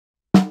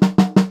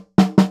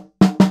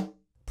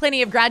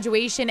Plenty of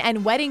graduation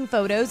and wedding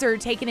photos are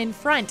taken in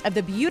front of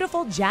the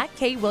beautiful Jack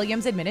K.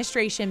 Williams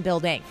Administration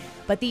Building,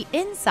 but the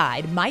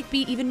inside might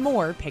be even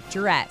more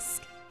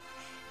picturesque.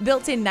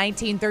 Built in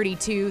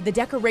 1932, the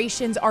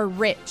decorations are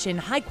rich and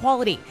high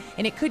quality,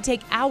 and it could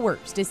take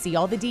hours to see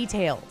all the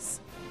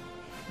details.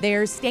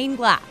 There's stained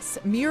glass,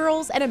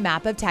 murals, and a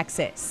map of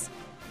Texas.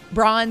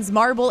 Bronze,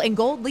 marble, and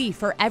gold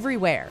leaf are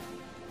everywhere.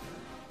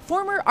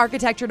 Former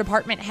Architecture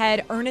Department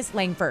head Ernest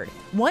Langford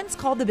once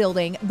called the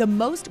building the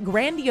most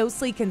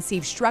grandiosely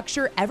conceived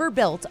structure ever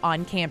built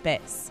on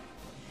campus.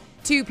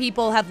 2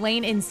 people have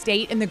lain in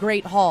state in the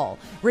Great Hall: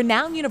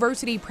 renowned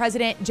university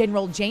president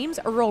General James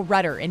Earl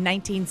Rudder in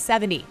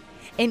 1970,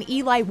 and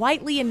Eli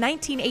Whiteley in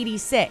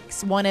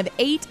 1986, one of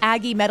 8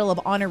 Aggie Medal of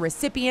Honor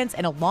recipients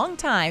and a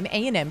longtime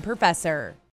A&M professor.